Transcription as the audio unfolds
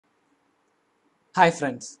Hi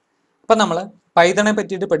friends. അപ്പം നമ്മൾ പൈത്തണെ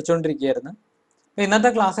പറ്റിയിട്ട് പഠിച്ചുകൊണ്ടിരിക്കുകയായിരുന്നു. അപ്പോൾ ഇന്നത്തെ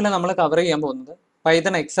ക്ലാസ്സിൽ നമ്മൾ കവർ ചെയ്യാൻ പോകുന്നത്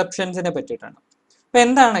പൈത്തൺ എക്സെപ്ഷൻസിനെ പറ്റിയിട്ടാണ്. അപ്പോൾ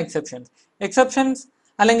എന്താണ് എക്സെപ്ഷൻസ്? എക്സെപ്ഷൻസ്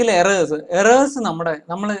അല്ലെങ്കിൽ എറേഴ്സ്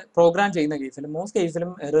നമ്മൾ പ്രോഗ്രാം ചെയ്യുന്ന കേസിൽ മോസ്റ്റ്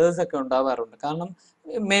കേസിലും എറേഴ്സ് ഒക്കെ ഉണ്ടാവാറുണ്ട്. കാരണം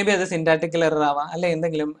മേ ബി അത് സിൻറ്റാറ്റിക്കൽ എറർ ആവാം, അല്ലെങ്കിൽ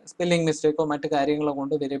എന്തെങ്കിലും സ്പെല്ലിംഗ് മിസ്റ്റേക്കോ മറ്റു കാര്യങ്ങളോ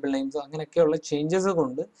കൊണ്ട് വേരിയബിൾ നെയിംസോ അങ്ങനെയൊക്കെയുള്ള ചേഞ്ചസ്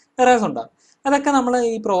കൊണ്ട് എറേഴ്സ് ഉണ്ടാകും. അതൊക്കെ നമ്മൾ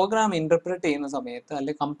ഈ പ്രോഗ്രാം ഇന്റർപ്രറ്റ് ചെയ്യുന്ന സമയത്ത്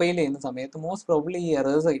അല്ലെങ്കിൽ കമ്പൈൽ ചെയ്യുന്ന സമയത്ത് മോസ്റ്റ് പ്രോബ്ലി ഈ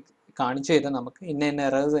എറേഴ്സ് കാണിച്ചു തരാം നമുക്ക് ഇന്ന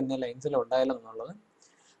എറേഴ്സ് ഇന്ന ലൈൻസിൽ ഉണ്ടായാലും എന്നുള്ളത്.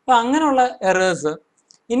 അപ്പൊ അങ്ങനെയുള്ള എറേഴ്സ്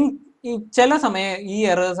ഇൻ ഈ ചില സമയം ഈ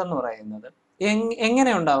എറേഴ്സ് എന്ന് പറയുന്നത്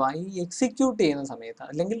എങ്ങനെ ഉണ്ടാവാം? ഈ എക്സിക്യൂട്ട് ചെയ്യുന്ന സമയത്ത്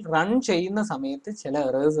അല്ലെങ്കിൽ റൺ ചെയ്യുന്ന സമയത്ത് ചില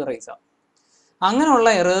എറേഴ്സ് റൈസ് ആവും. അങ്ങനെയുള്ള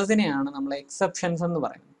എറേഴ്സിനെയാണ് നമ്മൾ എക്സെപ്ഷൻസ് എന്ന്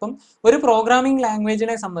പറയുന്നത്. ഇപ്പം ഒരു പ്രോഗ്രാമിംഗ്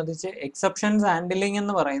ലാംഗ്വേജിനെ സംബന്ധിച്ച് എക്സെപ്ഷൻസ് ഹാൻഡിലിംഗ്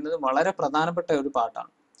എന്ന് പറയുന്നത് വളരെ പ്രധാനപ്പെട്ട ഒരു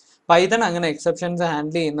പാർട്ടാണ്. പൈത്തൺ അങ്ങനെ എക്സെപ്ഷൻസ്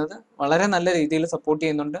ഹാൻഡിൽ ചെയ്യുന്നത് വളരെ നല്ല രീതിയിൽ സപ്പോർട്ട്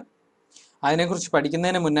ചെയ്യുന്നുണ്ട്. അതിനെക്കുറിച്ച്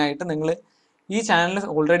പഠിക്കുന്നതിന് മുന്നായിട്ട് നിങ്ങൾ ഈ ചാനൽ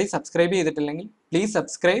ഓൾറെഡി സബ്സ്ക്രൈബ് ചെയ്തിട്ടില്ലെങ്കിൽ please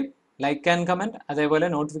subscribe, like and comment, അതേപോലെ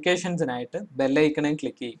നോട്ടിഫിക്കേഷൻസിനായിട്ട് ബെല്ലൈക്കണേയും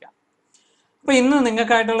ക്ലിക്ക് ചെയ്യുക. അപ്പോൾ ഇന്ന്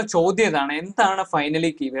നിങ്ങൾക്കായിട്ടുള്ള ചോദ്യം ഇതാണ്: എന്താണ്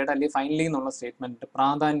ഫൈനലി കീവേഡ് അല്ലെങ്കിൽ ഫൈനലി എന്നുള്ള സ്റ്റേറ്റ്മെൻറ്റ്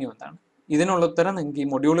പ്രാധാന്യം എന്താണ്? ഇതിനുള്ള ഉത്തരം നിങ്ങൾക്ക് ഈ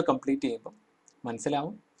മൊഡ്യൂൾ കംപ്ലീറ്റ് ചെയ്യുമ്പോൾ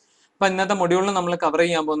മനസ്സിലാവും. അപ്പോൾ ഇന്നത്തെ മൊഡ്യൂളിൽ നമ്മൾ കവർ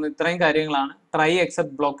ചെയ്യാൻ പോകുന്ന ഇത്രയും കാര്യങ്ങളാണ്. ട്രൈ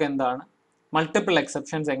എക്സെപ്റ്റ് ബ്ലോക്ക് എന്താണ്, മൾട്ടിപ്പിൾ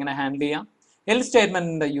എക്സെപ്ഷൻസ് എങ്ങനെ ഹാൻഡിൽ ചെയ്യാം, എൽ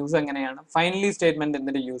സ്റ്റേറ്റ്മെന്റിന്റെ യൂസ് എങ്ങനെയാണ്, ഫൈനലി സ്റ്റേറ്റ്മെന്റ്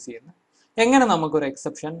എന്തിന്റെ യൂസ് ചെയ്യുന്നത്, എങ്ങനെ നമുക്കൊരു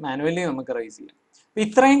എക്സെപ്ഷൻ മാനുവലി നമുക്ക് റൈസ് ചെയ്യാം. അപ്പോൾ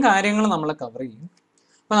ഇത്രയും കാര്യങ്ങൾ നമ്മൾ കവർ ചെയ്യും.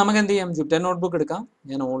 അപ്പോൾ നമുക്ക് എന്ത് ചെയ്യാം? ജൂപ്പിറ്റർ നോട്ട്ബുക്ക് എടുക്കാം.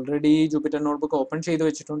 ഞാൻ ഓൾറെഡി ജൂപ്പിറ്റർ നോട്ട്ബുക്ക് ഓപ്പൺ ചെയ്ത്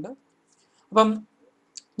വെച്ചിട്ടുണ്ട്. അപ്പം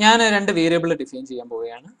ഞാൻ രണ്ട് വേരിയബിൾ ഡിഫൈൻ ചെയ്യാൻ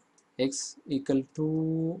പോവുകയാണ്. എക്സ് ഈക്വൽ ടു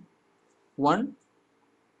 1,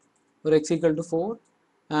 ഒരു X equal to 4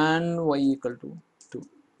 and Y equal to 2,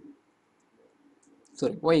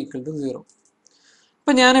 sorry Y equal to 0.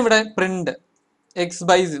 അപ്പം ഞാനിവിടെ പ്രിന്റ് എക്സ്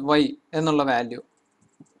ബൈ വൈ എന്നുള്ള വാല്യൂ,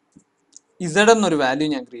 ഇസഡ് എന്നൊരു വാല്യൂ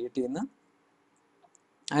ഞാൻ ക്രിയേറ്റ് ചെയ്യുന്നു.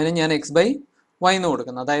 അതിന് ഞാൻ എക്സ് ബൈ വൈ എന്ന്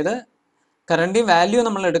കൊടുക്കുന്നു. അതായത് കറന്റ് വാല്യൂ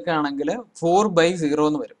നമ്മൾ എടുക്കുകയാണെങ്കിൽ 4/0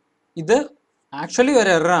 എന്ന് വരും. ഇത് ആക്ച്വലി ഒരു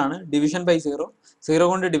എററാണ്. ഡിവിഷൻ ബൈ 0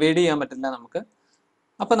 കൊണ്ട് ഡിവൈഡ് ചെയ്യാൻ പറ്റില്ല നമുക്ക്.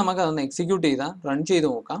 അപ്പം നമുക്ക് അതൊന്ന് എക്സിക്യൂട്ട് ചെയ്താൽ റൺ ചെയ്ത്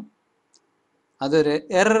നോക്കാം. അതൊരു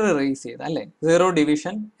എറർ റേസ് ചെയ്ത അല്ലേ, 0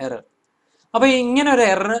 ഡിവിഷൻ എറർ. അപ്പോൾ ഇങ്ങനെ ഒരു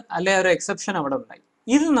എറർ അല്ലെ ഒരു എക്സെപ്ഷൻ അവിടെ ഉണ്ടായി.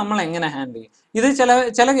 ഇത് നമ്മൾ എങ്ങനെ ഹാൻഡിൽ ചെയ്യും? ഇത്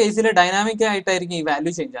ചില കേസിൽ ഡൈനാമിക് ആയിട്ടായിരിക്കും ഈ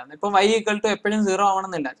വാല്യൂ ചേഞ്ച് ആകുന്നത്. ഇപ്പൊ വൈ ഈക്വൽ ടു എപ്പോഴും 0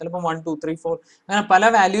 ആവണമെന്നില്ല. ചിലപ്പോൾ 1, 2, 3, 4 അങ്ങനെ പല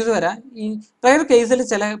വാല്യൂസ് വരാം. ഈ റയർ കേസിൽ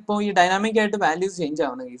ചിലപ്പോൾ ഈ ഡൈനാമിക് ആയിട്ട് വാല്യൂസ് ചേഞ്ച്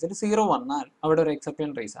ആവുന്ന കേസിൽ 0 വന്നാൽ അവിടെ ഒരു എക്സെപ്ഷൻ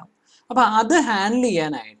റേസ് ആവും. അപ്പൊ അത് ഹാൻഡിൽ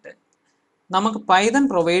ചെയ്യാനായിട്ട് നമുക്ക് പൈത്തൺ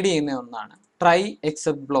പ്രൊവൈഡ് ചെയ്യുന്ന ഒന്നാണ് ട്രൈ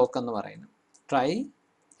എക്സെപ്റ്റ് ബ്ലോക്ക് എന്ന് പറയുന്നത്. ട്രൈ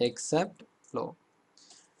എക്സെപ്റ്റ് ബ്ലോക്ക്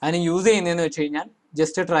അതിന് യൂസ് ചെയ്യുന്നതെന്ന് വെച്ച് കഴിഞ്ഞാൽ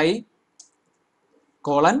ജസ്റ്റ് ട്രൈ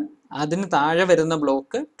കോളൻ, അതിന് താഴെ വരുന്ന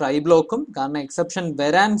ബ്ലോക്ക് ട്രൈ ബ്ലോക്കും, കാരണം എക്സെപ്ഷൻ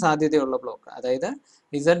വരാൻ സാധ്യതയുള്ള ബ്ലോക്ക്, അതായത്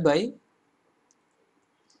ഇസഡ് ബൈ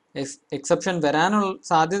എക്സെപ്ഷൻ വരാനുള്ള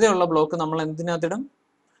സാധ്യതയുള്ള ബ്ലോക്ക് നമ്മൾ എന്തിനകത്തിടും?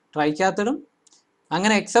 ട്രൈക്കകത്തിടും.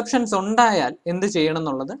 അങ്ങനെ എക്സെപ്ഷൻസ് ഉണ്ടായാൽ എന്ത് ചെയ്യണം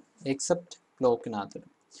എന്നുള്ളത് എക്സെപ്റ്റ് ബ്ലോക്കിനകത്തിടും.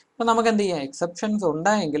 അപ്പം നമുക്ക് എന്ത് ചെയ്യാം? എക്സെപ്ഷൻസ്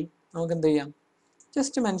ഉണ്ടായെങ്കിൽ നമുക്ക് എന്ത് ചെയ്യാം?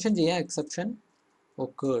 ജസ്റ്റ് മെൻഷൻ ചെയ്യാം എക്സെപ്ഷൻ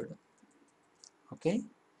ഒക്കേർഡ്. ഓക്കെ,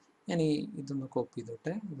 ഞാൻ ഇതൊന്ന് കോപ്പി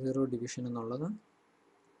ചെയ്തോട്ടെ. 0 ഡിവിഷൻ എന്നുള്ളത്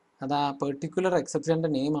അത് ആ പെർട്ടിക്കുലർ എക്സെപ്ഷൻ്റെ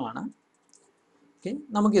നെയിമാണ്. ഓക്കെ,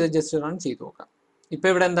 നമുക്കിത് ജസ്റ്റ് റൺ ചെയ്ത് നോക്കാം. ഇപ്പം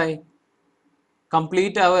ഇവിടെ എന്തായി?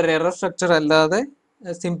 കംപ്ലീറ്റ് ആ ഒരു എറർ സ്ട്രക്ചർ അല്ലാതെ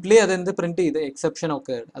സിംപ്ലി അതെന്ത് പ്രിന്റ് ചെയ്ത്? എക്സെപ്ഷൻ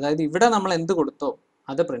ഒക്കെ. അതായത് ഇവിടെ നമ്മൾ എന്ത് കൊടുത്തോ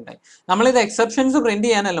അത് പ്രിന്റ് ആയി. നമ്മളിത് എക്സെപ്ഷൻസ് പ്രിന്റ്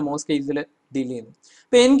ചെയ്യാനല്ല മോസ്റ്റ് കേസിൽ ഡീൽ ചെയ്യുന്നത്.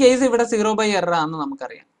 ഇപ്പൊ ഇൻ കേസ് ഇവിടെ 0/error ആണെന്ന്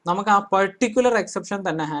നമുക്കറിയാം. നമുക്ക് ആ പെർട്ടിക്കുലർ എക്സെപ്ഷൻ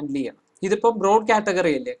തന്നെ ഹാൻഡിൽ ചെയ്യണം. ഇതിപ്പോ ബ്രോഡ്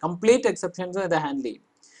കാറ്റഗറി അല്ലേ, കംപ്ലീറ്റ് എക്സെപ്ഷൻസ് ഇത് ഹാൻഡിൽ ചെയ്യും.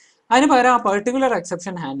 അതിന് പകരം ആ പെർട്ടിക്കുലർ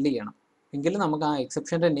എക്സെപ്ഷൻ ഹാൻഡിൽ ചെയ്യണം എങ്കിൽ നമുക്ക് ആ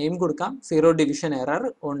എക്സെപ്ഷന്റെ നെയിം കൊടുക്കാം. 0 ഡിവിഷൻ എറർ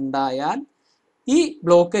ഉണ്ടായാൽ ഈ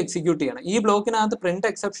ബ്ലോക്ക് എക്സിക്യൂട്ട് ചെയ്യണം. ഈ ബ്ലോക്കിനകത്ത് പ്രിന്റ്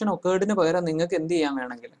എക്സെപ്ഷൻ ഒക്കേർഡിന് പകരം നിങ്ങൾക്ക് എന്ത് ചെയ്യാൻ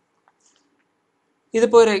വേണമെങ്കിൽ,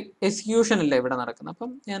 ഇതിപ്പോ ഒരു എക്സിക്യൂഷൻ അല്ലേ ഇവിടെ നടക്കുന്നത്.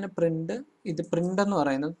 അപ്പം ഞാൻ പ്രിന്റ് എന്ന്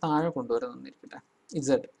പറയുന്നത് താഴെ കൊണ്ടുവരുന്നിരിക്കട്ടെ.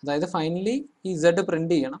 ഇസഡ്, അതായത് ഫൈനലി ഈ ഇസഡ്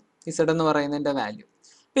പ്രിന്റ് ചെയ്യണം. ഇസഡ് എന്ന് പറയുന്നതിന്റെ വാല്യൂ.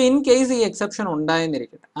 ഇപ്പൊ ഇൻ കേസ് ഈ എക്സെപ്ഷൻ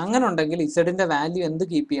ഉണ്ടായെന്നിരിക്കട്ടെ. അങ്ങനെ ഉണ്ടെങ്കിൽ ഇസഡിന്റെ വാല്യൂ എന്ത്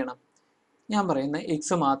കീപ്പ് ചെയ്യണം? ഞാൻ പറയുന്ന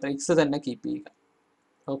എക്സ് മാത്രം, എക്സ് തന്നെ കീപ്പ് ചെയ്യുക.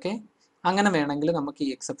 ഓക്കെ, അങ്ങനെ വേണമെങ്കിൽ നമുക്ക് ഈ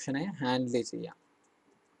എക്സെപ്ഷനെ ഹാൻഡിൽ ചെയ്യാം.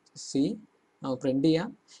 സി പ്രിന്റ് ചെയ്യാം.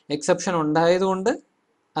 എക്സെപ്ഷൻ ഉണ്ടായതുകൊണ്ട്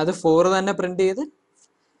അത് 4 തന്നെ പ്രിന്റ് ചെയ്ത്,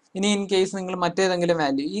 ഇനി ഇൻ കേസ് നിങ്ങൾ മറ്റേതെങ്കിലും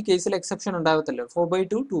വാല്യൂ, ഈ കേസിൽ എക്സെപ്ഷൻ ഉണ്ടാകത്തില്ല,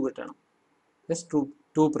 4/2 2 കിട്ടണം, ജസ്റ്റ്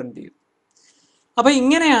 2 പ്രിന്റ് ചെയ്തു. അപ്പൊ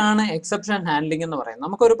ഇങ്ങനെയാണ് എക്സെപ്ഷൻ ഹാൻഡ്ലിംഗ് എന്ന് പറയുന്നത്.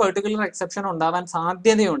 നമുക്കൊരു പെർട്ടിക്കുലർ എക്സെപ്ഷൻ ഉണ്ടാവാൻ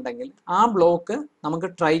സാധ്യതയുണ്ടെങ്കിൽ ആ ബ്ലോക്ക് നമുക്ക്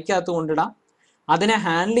ട്രൈക്കകത്ത് കൊണ്ടിടാം. അതിനെ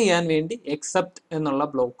ഹാൻഡിൽ ചെയ്യാൻ വേണ്ടി എക്സെപ്റ്റ് എന്നുള്ള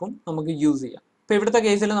ബ്ലോക്കും നമുക്ക് യൂസ് ചെയ്യാം. ഇപ്പൊ ഇവിടുത്തെ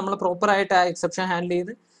കേസിൽ നമ്മൾ പ്രോപ്പറായിട്ട് ആ എക്സെപ്ഷൻ ഹാൻഡിൽ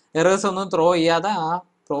ചെയ്ത് എറേഴ്സ് ഒന്നും ത്രോ ചെയ്യാതെ ആ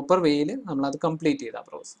പ്രോപ്പർ വേയിൽ നമ്മൾ അത് കംപ്ലീറ്റ് ചെയ്ത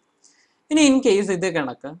പ്രോസസ്. ഇനി ഇൻ കേസ് ഇത്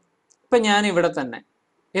കണക്ക് ഇപ്പൊ ഞാൻ ഇവിടെ തന്നെ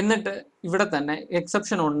എന്നിട്ട് ഇവിടെ തന്നെ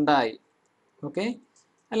എക്സെപ്ഷൻ ഉണ്ടായി, ഓക്കെ,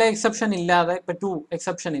 അല്ല എക്സെപ്ഷൻ ഇല്ലാതെ ഇപ്പം 2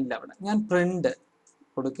 എക്സെപ്ഷൻ ഇല്ല അവിടെ, ഞാൻ പ്രിന്റ്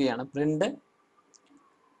കൊടുക്കുകയാണ്. Print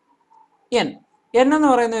N. എൻ എന്ന്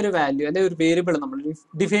പറയുന്ന ഒരു വാല്യൂ അല്ലെങ്കിൽ ഒരു വേരിയബിൾ നമ്മൾ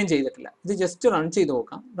ഡിഫൈൻ ചെയ്തിട്ടില്ല. ഇത് ജസ്റ്റ് റൺ ചെയ്ത്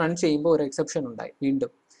നോക്കാം. റൺ ചെയ്യുമ്പോൾ ഒരു എക്സെപ്ഷൻ ഉണ്ടായി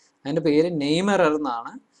വീണ്ടും. അതിൻ്റെ പേര് നെയിം എറർ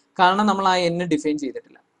എന്നാണ്. കാരണം നമ്മൾ ആ എൻ ഡിഫൈൻ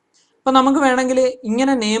ചെയ്തിട്ടില്ല. അപ്പം നമുക്ക് വേണമെങ്കിൽ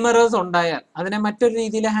ഇങ്ങനെ നെയിം എറേഴ്സ് ഉണ്ടായാൽ അതിനെ മറ്റൊരു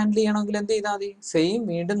രീതിയിൽ ഹാൻഡിൽ ചെയ്യണമെങ്കിൽ എന്ത് ചെയ്താൽ മതി? സെയിം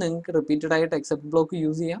വീണ്ടും നിങ്ങൾക്ക് റിപ്പീറ്റഡ് ആയിട്ട് എക്സെപ്റ്റ് ബ്ലോക്ക്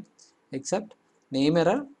യൂസ് ചെയ്യാം. എക്സെപ്റ്റ് നെയിം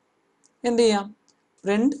എറർ എന്ത് ചെയ്യാം?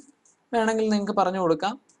 പ്രിന്റ് വേണമെങ്കിൽ നിങ്ങൾക്ക് പറഞ്ഞു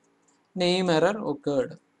കൊടുക്കാം name error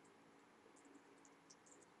occurred.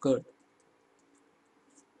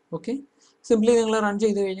 Okay, simply നിങ്ങൾ റൺ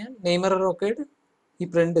ചെയ്ത് കഴിഞ്ഞാൽ നെയിം എറർ ഒക്കേർഡ് ഈ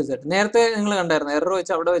പ്രിന്റ് ഇസഡ്. നേരത്തെ നിങ്ങൾ കണ്ടായിരുന്നു എറർ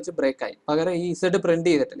വെച്ച് അവിടെ വെച്ച് ബ്രേക്ക് ആയി, പകരം ഈ ഇസഡ് പ്രിന്റ്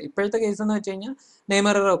ചെയ്തിട്ടില്ല. ഇപ്പോഴത്തെ കേസ് എന്ന് വെച്ച് കഴിഞ്ഞാൽ നെയിം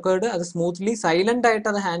എറർ ഒക്കേർഡ്, അത് സ്മൂത്ത്ലി സൈലന്റ് ആയിട്ട്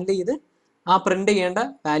അത് ഹാൻഡിൽ ചെയ്ത് ആ പ്രിന്റ് ചെയ്യേണ്ട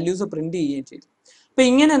വാല്യൂസ് പ്രിന്റ് ചെയ്യുകയും ചെയ്തു. അപ്പൊ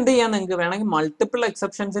ഇങ്ങനെ എന്ത് ചെയ്യാം? നിങ്ങൾക്ക് വേണമെങ്കിൽ മൾട്ടിപ്പിൾ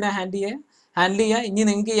എക്സെപ്ഷൻസിനെ ഹാൻഡിൽ ചെയ്യുക. ഇനി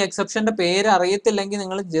നിങ്ങൾക്ക് ഈ എക്സെപ്ഷന്റെ പേര് അറിയത്തില്ലെങ്കിൽ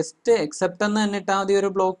നിങ്ങൾ ജസ്റ്റ് എക്സെപ്റ്റ് എന്ന് തന്നെ ഇട്ടാൽ മതി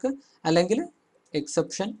ഒരു ബ്ലോക്ക്, അല്ലെങ്കിൽ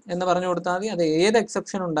എക്സെപ്ഷൻ എന്ന് പറഞ്ഞു കൊടുത്താൽ മതി. അത് ഏത്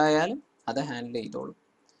എക്സെപ്ഷൻ ഉണ്ടായാലും അത് ഹാൻഡിൽ ചെയ്തോളും.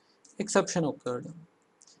 എക്സെപ്ഷൻ ഒക്കേർഡ്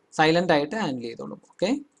സൈലന്റ് ആയിട്ട് ഹാൻഡിൽ ചെയ്തോളും. ഓക്കെ,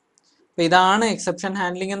 അപ്പൊ ഇതാണ് എക്സെപ്ഷൻ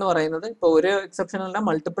ഹാൻഡ്ലിംഗ് എന്ന് പറയുന്നത്. ഇപ്പൊ ഒരു എക്സെപ്ഷൻ അല്ല,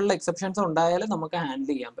 മൾട്ടിപ്പിൾ എക്സെപ്ഷൻസ് ഉണ്ടായാലും നമുക്ക് ഹാൻഡിൽ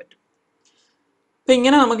ചെയ്യാൻ പറ്റും. അപ്പൊ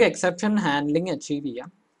ഇങ്ങനെ നമുക്ക് എക്സെപ്ഷൻ ഹാൻഡ്ലിംഗ് അച്ചീവ് ചെയ്യാം.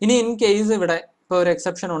 ഇനി ഇൻ കേസ് ഇവിടെ ഇപ്പൊ ഒരു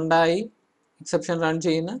എക്സെപ്ഷൻ ഉണ്ടായി, എക്സെപ്ഷൻ റൺ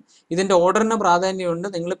ചെയ്യുന്ന ഇതിന്റെ ഓർഡറിന് പ്രാധാന്യമുണ്ട്.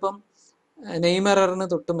 നിങ്ങളിപ്പം നെയിം എററിന്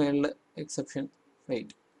തൊട്ട് മേളിൽ എക്സെപ്ഷൻ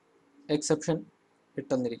എക്സെപ്ഷൻ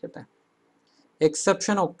ഇട്ടെന്നിരിക്കട്ടെ,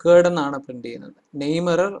 എക്സെപ്ഷൻ ഒക്കേർഡ് എന്നാണ് പ്രിന്റ് ചെയ്യുന്നത്, നെയിം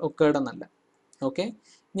എറർ ഒക്കേർഡ് എന്നല്ല. ഓക്കെ,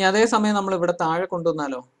 ഇനി അതേസമയം നമ്മൾ ഇവിടെ താഴെ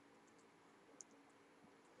കൊണ്ടുവന്നാലോ,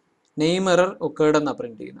 നെയിം എറർ ഒക്കേർഡ് എന്നാണ്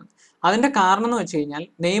പ്രിന്റ് ചെയ്യുന്നത്. അതിന്റെ കാരണം എന്ന് വെച്ച് കഴിഞ്ഞാൽ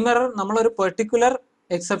നെയിം എറർ നമ്മളൊരു പെർട്ടിക്കുലർ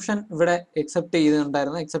എക്സെപ്ഷൻ ഇവിടെ എക്സെപ്റ്റ്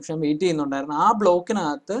ചെയ്യുന്നുണ്ടായിരുന്നു, എക്സെപ്ഷൻ വെയിറ്റ് ചെയ്യുന്നുണ്ടായിരുന്നു. ആ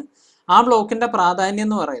ബ്ലോക്കിനകത്ത് ആ ബ്ലോക്കിന്റെ പ്രാധാന്യം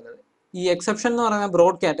എന്ന് പറയുന്നത് ഈ എക്സെപ്ഷൻ എന്ന് പറയുന്ന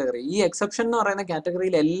ബ്രോഡ് കാറ്റഗറി, ഈ എക്സെപ്ഷൻ എന്ന് പറയുന്ന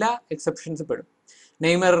കാറ്റഗറിയിൽ എല്ലാ എക്സെപ്ഷൻസ് പെടും.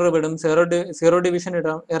 നെയിം എറർ പെടും, സീറോ ഡിവിഷൻ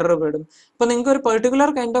എറർ പെടും. അപ്പൊ നിങ്ങൾക്ക് ഒരു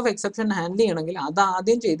particular kind of exception handle ചെയ്യണമെങ്കിൽ അത്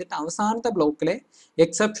ആദ്യം ചെയ്തിട്ട് അവസാനത്തെ ബ്ലോക്കിലെ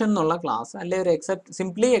എക്സെപ്ഷൻ എന്നുള്ള ക്ലാസ് അല്ലെങ്കിൽ ഒരു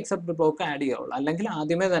സിംപ്ലി എക്സെപ്റ്റ് ബ്ലോക്ക് ആഡ് ചെയ്യാവുള്ളൂ. അല്ലെങ്കിൽ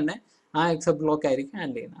ആദ്യമേ തന്നെ ആ എക്സെപ്റ്റ് ബ്ലോക്ക് ആയിരിക്കും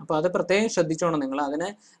ഹാൻഡിൽ ചെയ്യുന്നത്. അപ്പോൾ അത് പ്രത്യേകം ശ്രദ്ധിച്ചോണം നിങ്ങൾ, അതിന്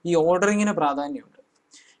ഈ ഓർഡറിങ്ങിന് പ്രാധാന്യമുണ്ട്.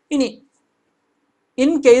 ഇനി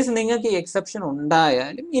ഇൻ കേസ് നിങ്ങൾക്ക് ഈ എക്സെപ്ഷൻ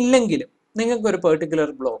ഉണ്ടായാലും ഇല്ലെങ്കിലും നിങ്ങൾക്ക് ഒരു പെർട്ടിക്കുലർ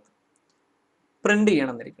ബ്ലോക്ക് പ്രിന്റ്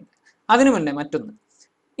ചെയ്യണം എന്നിരിക്കട്ടെ. അതിനു മുന്നേ മറ്റൊന്ന്,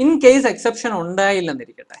 ഇൻ കേസ് എക്സെപ്ഷൻ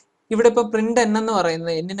ഉണ്ടായില്ലെന്നിരിക്കട്ടെ, ഇവിടെ ഇപ്പോൾ പ്രിന്റ് എൻ എന്ന്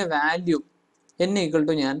പറയുന്നത് എന്നിന്റെ വാല്യൂ n ഈക്വൽ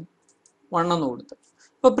ടു ഞാൻ 1 എന്ന് കൊടുത്തു.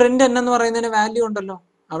 ഇപ്പൊ പ്രിന്റ് എൻ എന്ന് പറയുന്നതിന് വാല്യൂ ഉണ്ടല്ലോ,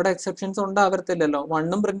 അവിടെ എക്സെപ്ഷൻസ് ഉണ്ടാവത്തില്ലല്ലോ.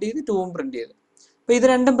 1ഉം പ്രിന്റ് ചെയ്ത് 2ഉം പ്രിന്റ് ചെയ്ത്, അപ്പൊ ഇത്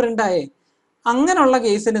രണ്ടും പ്രിന്റ് ആയേ. അങ്ങനെയുള്ള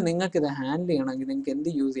കേസിൽ നിങ്ങൾക്ക് ഇത് ഹാൻഡിൽ ചെയ്യണമെങ്കിൽ നിങ്ങൾക്ക് എന്ത്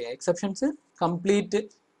യൂസ് ചെയ്യാം? എക്സെപ്ഷൻസ് കംപ്ലീറ്റ്,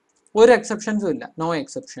 ഒരു എക്സെപ്ഷൻസും ഇല്ല, നോ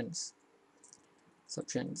എക്സെപ്ഷൻസ്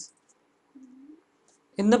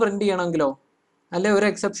എന്ന് പ്രിന്റ് ചെയ്യണമെങ്കിലോ, അല്ലെ ഒരു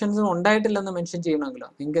എക്സെപ്ഷൻസും ഉണ്ടായിട്ടില്ലെന്ന് മെൻഷൻ ചെയ്യണമെങ്കിലോ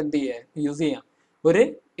നിങ്ങൾക്ക് എന്ത് ചെയ്യാം? യൂസ് ചെയ്യാം, ഒരു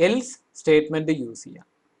എൽസ് സ്റ്റേറ്റ്മെന്റ് യൂസ് ചെയ്യാം.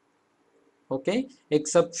 ഓക്കെ,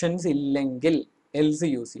 എക്സെപ്ഷൻസ് ഇല്ലെങ്കിൽ എൽസ്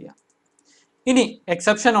യൂസ് ചെയ്യാം. ഇനി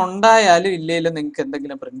എക്സെപ്ഷൻ ഉണ്ടായാലും ഇല്ലെങ്കിലും നിങ്ങൾക്ക്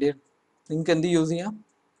എന്തെങ്കിലും പ്രിന്റ് ചെയ്യണം, നിങ്ങൾക്ക് എന്ത് യൂസ് ചെയ്യാം?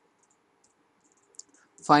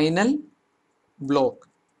 ഫൈനൽ ബ്ലോക്ക്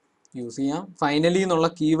യൂസ് ചെയ്യാം. ഫൈനലി എന്നുള്ള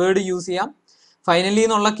കീവേഡ് യൂസ് ചെയ്യാം. ഫൈനലി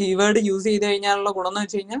എന്നുള്ള കീവേഡ് യൂസ് ചെയ്ത് കഴിഞ്ഞാലുള്ള ഗുണം എന്ന്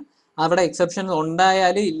വെച്ച് കഴിഞ്ഞാൽ അവിടെ എക്സെപ്ഷൻസ്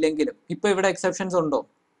ഉണ്ടായാലും ഇല്ലെങ്കിലും, ഇപ്പൊ ഇവിടെ എക്സെപ്ഷൻസ് ഉണ്ടോ?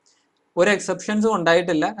 ഒരു എക്സെപ്ഷൻസും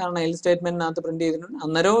ഉണ്ടായിട്ടില്ല, കാരണം എൽ സ്റ്റേറ്റ്മെന്റിനകത്ത് പ്രിന്റ് ചെയ്തിട്ടുണ്ട്.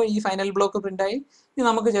 അന്നേരവും ഈ ഫൈനൽ ബ്ലോക്ക് പ്രിന്റ് ആയി. ഇനി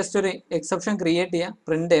നമുക്ക് ജസ്റ്റ് ഒരു എക്സെപ്ഷൻ ക്രിയേറ്റ് ചെയ്യാം,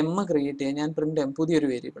 പ്രിന്റ് എം ക്രിയേറ്റ് ചെയ്യാം. ഞാൻ പ്രിന്റ് എം പുതിയൊരു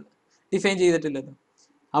വേരിയബിൾ ഡിഫൈൻ ചെയ്തിട്ടില്ലല്ലോ,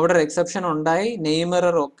 അവിടെ ഒരു എക്സെപ്ഷൻ ഉണ്ടായി, name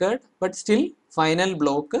error occurred, but still final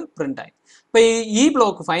block print ആയി. അപ്പൊ ഈ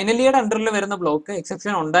ബ്ലോക്ക് ഫൈനലിയുടെ അണ്ടറിൽ വരുന്ന ബ്ലോക്ക്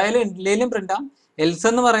എക്സെപ്ഷൻ ഉണ്ടായാലും ഇല്ലെങ്കിലും പ്രിന്റ് ആവും. എൽസ്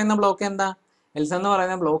എന്ന് പറയുന്ന ബ്ലോക്ക് എന്താ? എൽസ് എന്ന്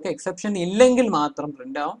പറയുന്ന ബ്ലോക്ക് എക്സെപ്ഷൻ ഇല്ലെങ്കിൽ മാത്രം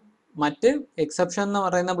പ്രിന്റ് ആവും. മറ്റ് എക്സെപ്ഷൻ എന്ന്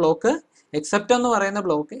പറയുന്ന ബ്ലോക്ക്, എക്സെപ്റ്റ് എന്ന് പറയുന്ന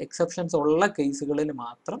ബ്ലോക്ക് എക്സെപ്ഷൻസ് ഉള്ള കേസുകളിൽ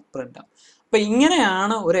മാത്രം പ്രിന്റ് ആവും. അപ്പൊ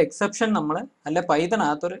ഇങ്ങനെയാണ് ഒരു എക്സെപ്ഷൻ നമ്മൾ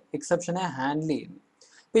പൈത്തണിനകത്ത് ഒരു എക്സെപ്ഷനെ ഹാൻഡിൽ ചെയ്യുന്നത്.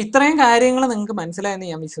 അപ്പൊ ഇത്രയും കാര്യങ്ങൾ നിങ്ങൾക്ക് മനസ്സിലായെന്ന്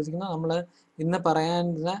ഞാൻ വിശ്വസിക്കുന്നു. നമ്മൾ ഇന്ന്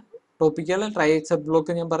പറയാനുള്ള ടോപ്പിക്കുകൾ ട്രൈ എക്സെപ്റ്റ്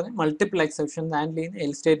ബ്ലോക്ക് ഞാൻ പറഞ്ഞു, മൾട്ടിപ്പിൾ എക്സെപ്ഷൻ ഹാൻഡിൽ ചെയ്യുന്ന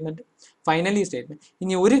എൽ സ്റ്റേറ്റ്മെന്റ്, ഫൈനലി സ്റ്റേറ്റ്മെന്റ്.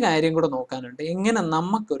 ഇനി ഒരു കാര്യം കൂടെ നോക്കാനുണ്ട്, എങ്ങനെ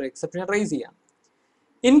നമുക്കൊരു എക്സെപ്ഷൻ റൈസ് ചെയ്യാം.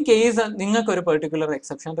 ഇൻ കേസ് നിങ്ങൾക്ക് ഒരു പെർട്ടിക്കുലർ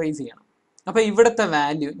എക്സെപ്ഷൻ റൈസ് ചെയ്യണം. അപ്പൊ ഇവിടുത്തെ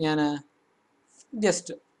വാല്യൂ ഞാൻ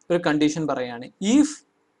ജസ്റ്റ് ഒരു കണ്ടീഷൻ പറയാണ്, ഇഫ്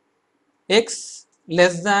എക്സ്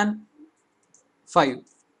ലെസ് ദാൻ 5,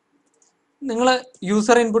 നിങ്ങൾ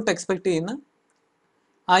യൂസർ ഇൻപുട്ട് എക്സ്പെക്ട് ചെയ്യുന്ന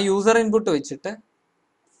ആ യൂസർ ഇൻപുട്ട് വെച്ചിട്ട്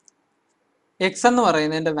എക്സ് എന്ന്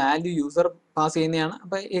പറയുന്നതിന്റെ വാല്യൂ യൂസർ പാസ് ചെയ്യുന്നതാണ്.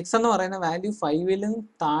 അപ്പൊ എക്സ് എന്ന് പറയുന്ന വാല്യൂ 5ലും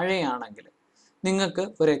താഴെയാണെങ്കിൽ നിങ്ങൾക്ക്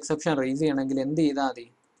ഒരു എക്സെപ്ഷൻ റൈസ് ചെയ്യണമെങ്കിൽ എന്ത് ചെയ്താൽ മതി?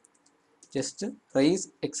 ജസ്റ്റ് റൈസ്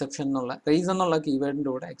എക്സെപ്ഷൻ എന്നുള്ള കീവേഡിന്റെ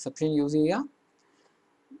കൂടെ എക്സെപ്ഷൻ യൂസ് ചെയ്യുക,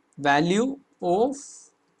 value of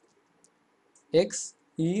X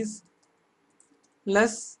is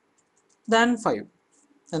less than 5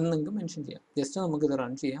 എന്ന് നിങ്ങൾക്ക് മെൻഷൻ ചെയ്യാം. ജസ്റ്റ് നമുക്കിത്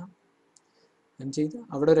റൺ ചെയ്യാം. റൺ ചെയ്ത്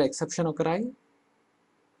അവിടെ ഒരു exception ഒക്കറായി.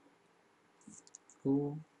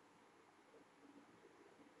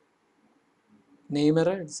 Name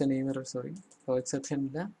error, it's A name error, sorry. അപ്പോൾ എക്സെപ്ഷൻ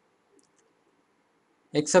ഇല്ല.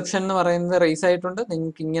 എക്സെപ്ഷൻ എന്ന് പറയുന്നത് റേസ് ആയിട്ടുണ്ട്.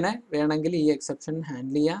 നിങ്ങൾക്ക് ഇങ്ങനെ വേണമെങ്കിൽ ഈ എക്സെപ്ഷൻ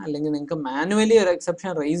ഹാൻഡിൽ ചെയ്യാം. അല്ലെങ്കിൽ നിങ്ങൾക്ക് മാനുവലി ഒരു എക്സെപ്ഷൻ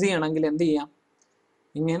റേസ് ചെയ്യണമെങ്കിൽ എന്ത് ചെയ്യാം,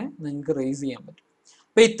 ഇങ്ങനെ നിങ്ങൾക്ക് റേസ് ചെയ്യാൻ പറ്റും.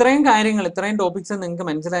 അപ്പോൾ ഇത്രയും കാര്യങ്ങൾ, ഇത്രയും ടോപ്പിക്സ് നിങ്ങൾക്ക്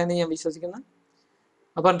മനസ്സിലായെന്ന് ഞാൻ വിശ്വസിക്കുന്നു.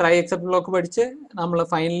 അപ്പം ട്രൈ എക്സെപ്റ്റ് ബ്ലോക്ക് പഠിച്ച്, നമ്മൾ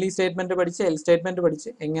ഫൈനലി സ്റ്റേറ്റ്മെന്റ് പഠിച്ച്, എൽ സ്റ്റേറ്റ്മെന്റ് പഠിച്ച്,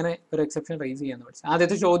 എങ്ങനെ ഒരു എക്സെപ്ഷൻ റേസ് ചെയ്യാന്ന് പഠിച്ചു.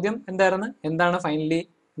 ആദ്യത്തെ ചോദ്യം എന്തായിരുന്നു, എന്താണ് ഫൈനലി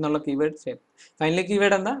എന്നുള്ള കീവേഡ് സ്റ്റേറ്റ്. ഫൈനലി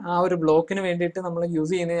കീവേഡ് എന്താ, ആ ഒരു ബ്ലോക്കിന് വേണ്ടിയിട്ട് നമ്മൾ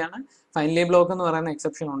യൂസ് ചെയ്യുന്നതാണ് ഫൈനലി ബ്ലോക്ക് എന്ന് പറയുന്ന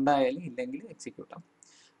എക്സെപ്ഷൻ ഉണ്ടായാലും ഇല്ലെങ്കിൽ എക്സിക്യൂട്ട് ആവും.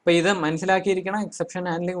 അപ്പോൾ ഇത് മനസ്സിലാക്കിയിരിക്കണം. എക്സെപ്ഷൻ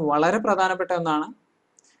ഹാൻഡ്ലിംഗ് വളരെ പ്രധാനപ്പെട്ട ഒന്നാണ്.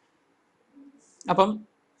 അപ്പം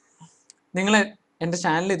നിങ്ങൾ എൻ്റെ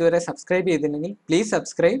ചാനൽ ഇതുവരെ സബ്സ്ക്രൈബ് ചെയ്തില്ലെങ്കിൽ പ്ലീസ്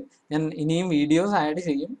സബ്സ്ക്രൈബ്. ഞാൻ ഇനിയും വീഡിയോസ് ആഡ്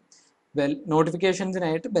ചെയ്യും.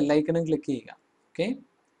 നോട്ടിഫിക്കേഷൻസിനായിട്ട് ബെല്ലൈക്കണും ക്ലിക്ക് ചെയ്യുക. ഓക്കെ,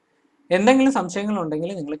 എന്തെങ്കിലും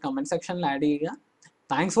സംശയങ്ങളുണ്ടെങ്കിൽ നിങ്ങൾ കമൻറ്റ് സെക്ഷനിൽ ആഡ് ചെയ്യുക.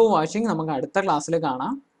 Thanks for watching. നമുക്ക് അടുത്ത ക്ലാസ്സിൽ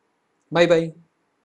കാണാം. Bye bye.